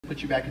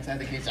put you back inside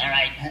the case. All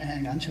right,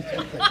 hang on, just a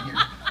second here.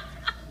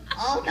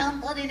 Oh,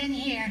 don't put it in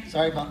here.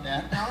 Sorry about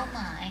that. Oh,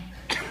 my.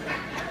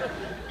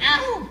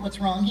 Ow! What's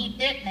wrong? He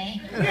bit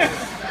me.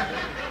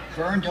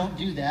 Vern, don't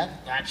do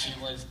that. Thought she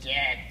was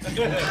dead.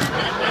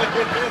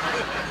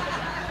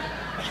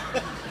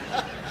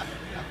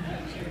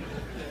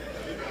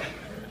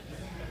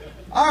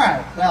 All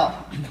right,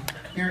 well,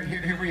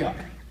 here we are.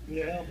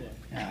 Yeah.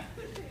 Yeah.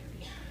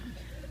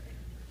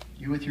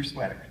 You with your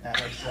sweater. That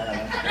was,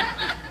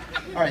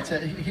 all right, so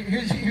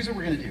here's what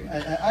we're going to do.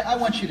 I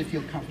want you to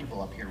feel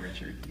comfortable up here,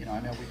 Richard. You know,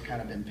 I know we've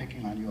kind of been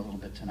picking on you a little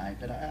bit tonight,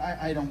 but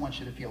I don't want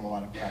you to feel a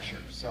lot of pressure.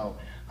 So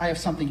I have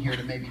something here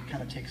to maybe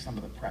kind of take some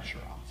of the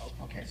pressure off.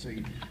 Okay, so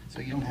you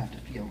don't have to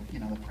feel, you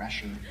know, the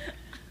pressure.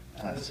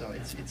 So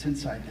it's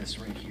inside this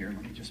right here.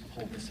 Let me just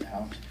pull this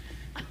out.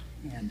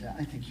 And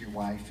I think your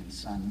wife and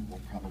son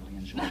will probably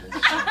enjoy this.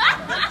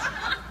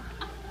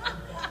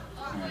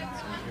 All right,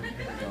 so here we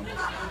go.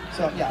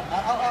 So yeah,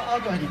 I'll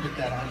go ahead and put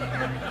that on you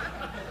here.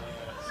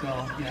 So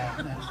yeah,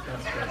 that's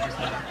great.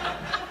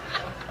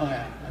 Oh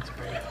yeah, that's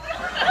great.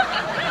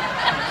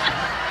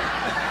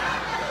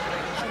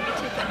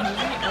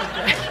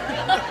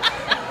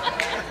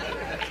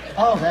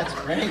 Oh, that's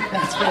great.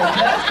 That's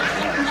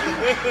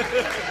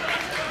fantastic.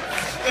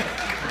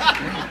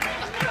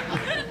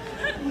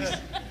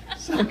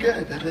 So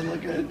good. That didn't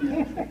look good.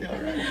 Yeah,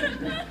 all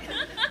right.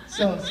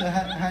 So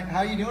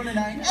how you doing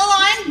tonight? Oh,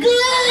 I'm good!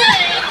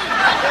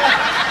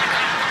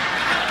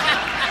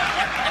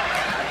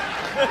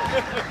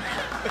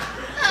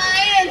 I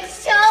am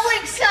so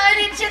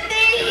excited to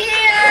be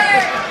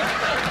here!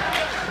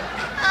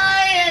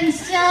 I am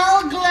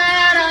so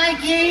glad I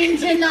came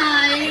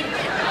tonight.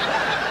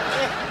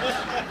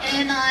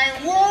 And I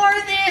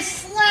wore this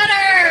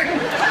sweater!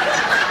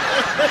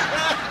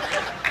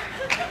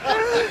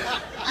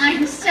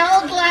 I'm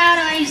so glad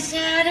I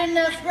sat in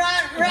the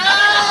front row!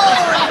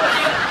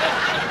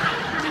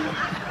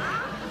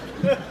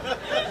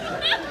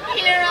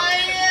 Here I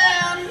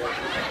am,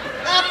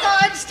 up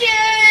on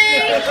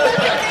stage! Look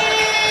at me!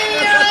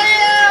 Here I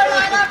am,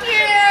 I'm up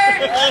here,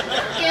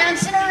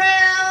 dancing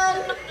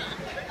around.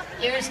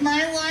 There's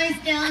my wife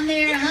down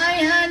there.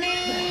 Hi,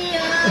 honey.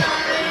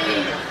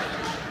 Hi.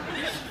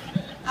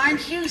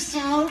 Aren't you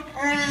so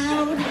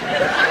proud?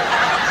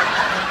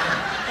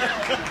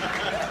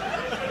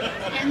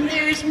 And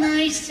there's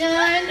my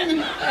son.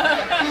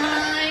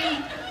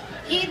 Hi.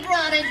 He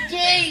brought a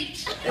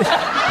date.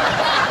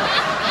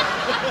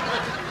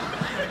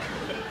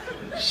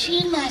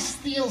 She must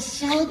feel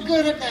so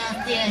good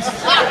about this.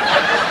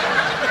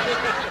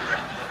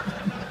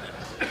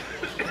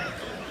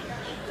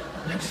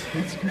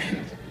 That's great.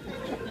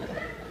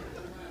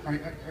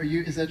 Are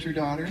you? Is that your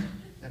daughter?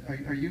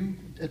 Are you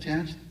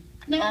attached?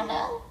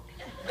 No.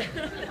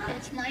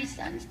 It's my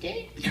son's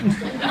date. All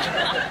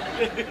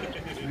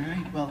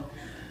right. Well,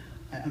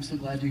 I'm so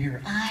glad you're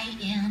here. I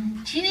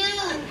am too.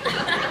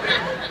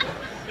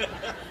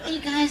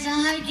 Because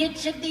I get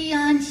to be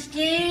on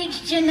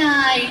stage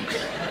tonight.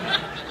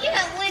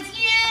 Yeah, with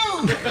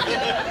you.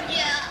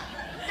 Yeah.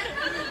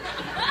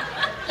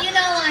 You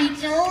know, I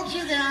told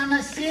you that I'm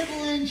a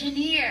civil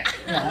engineer.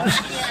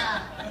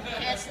 Yeah.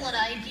 That's what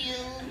I do.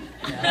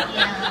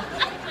 Yeah.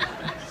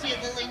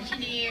 Civil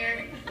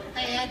engineer. I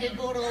had to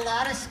go to a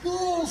lot of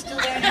schools to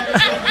learn how to do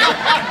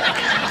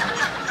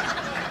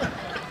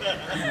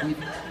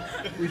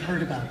that. We've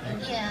heard about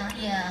that.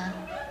 Yeah.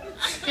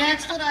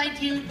 That's what I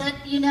do, but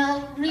you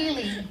know,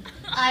 really,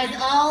 I'd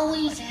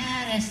always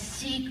had a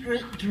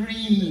secret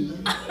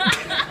dream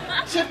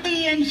to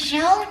be in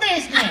show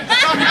business.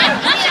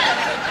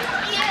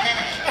 Yeah.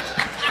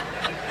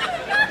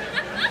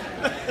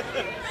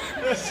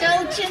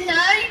 So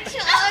tonight,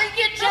 I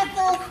get to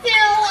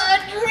fulfill a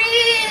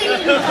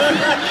dream.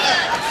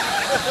 Yeah.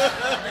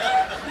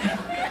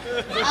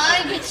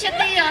 I get to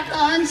be up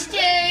on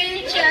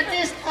stage at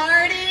this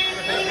party.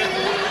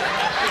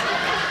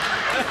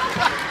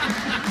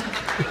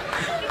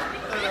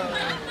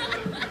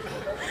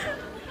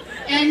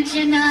 And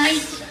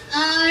tonight,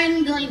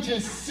 I'm going to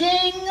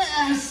sing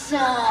a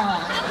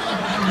song.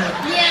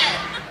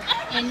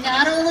 Yeah. And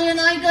not only am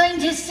I going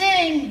to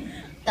sing,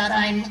 but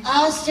I'm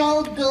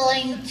also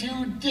going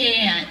to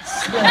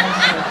dance.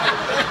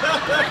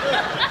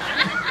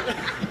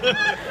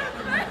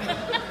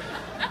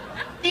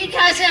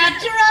 Because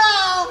after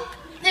all,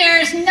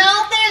 there's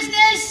no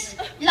business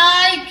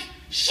like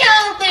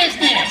show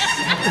business.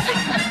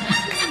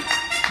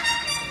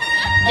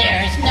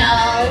 There's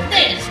no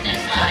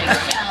business like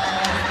show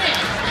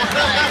business.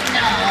 Like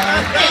no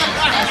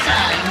business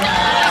I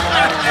know.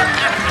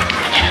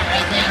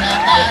 Everything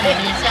about it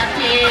is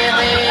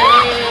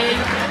appealing.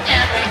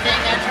 Everything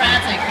the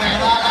traffic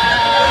will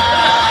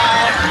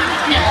allow.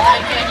 Never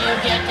can you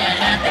get that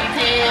happy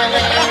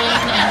feeling.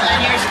 And when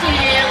you're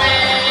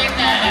stealing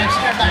that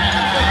extra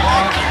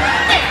loud.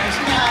 There's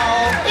no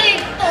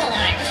people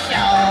like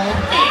show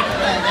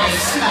people. They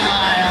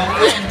smile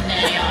when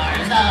they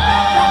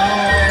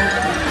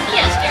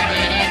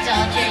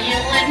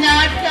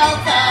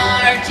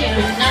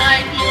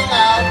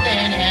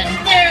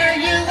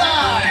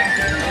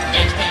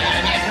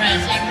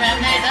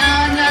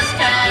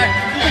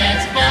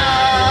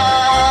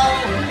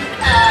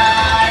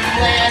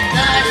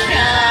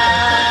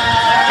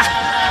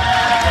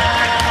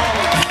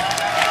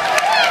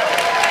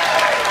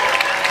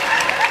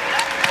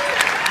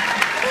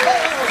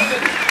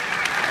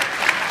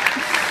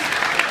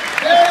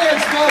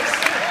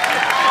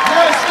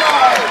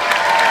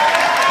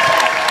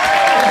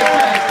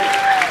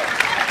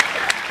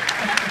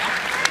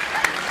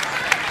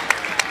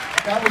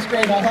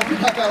You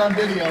got that on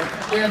video.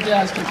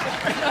 Fantastic.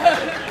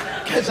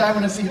 Because I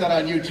want to see that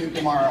on YouTube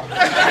tomorrow.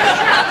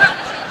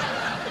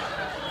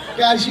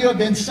 Guys, you have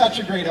been such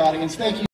a great audience. Thank you.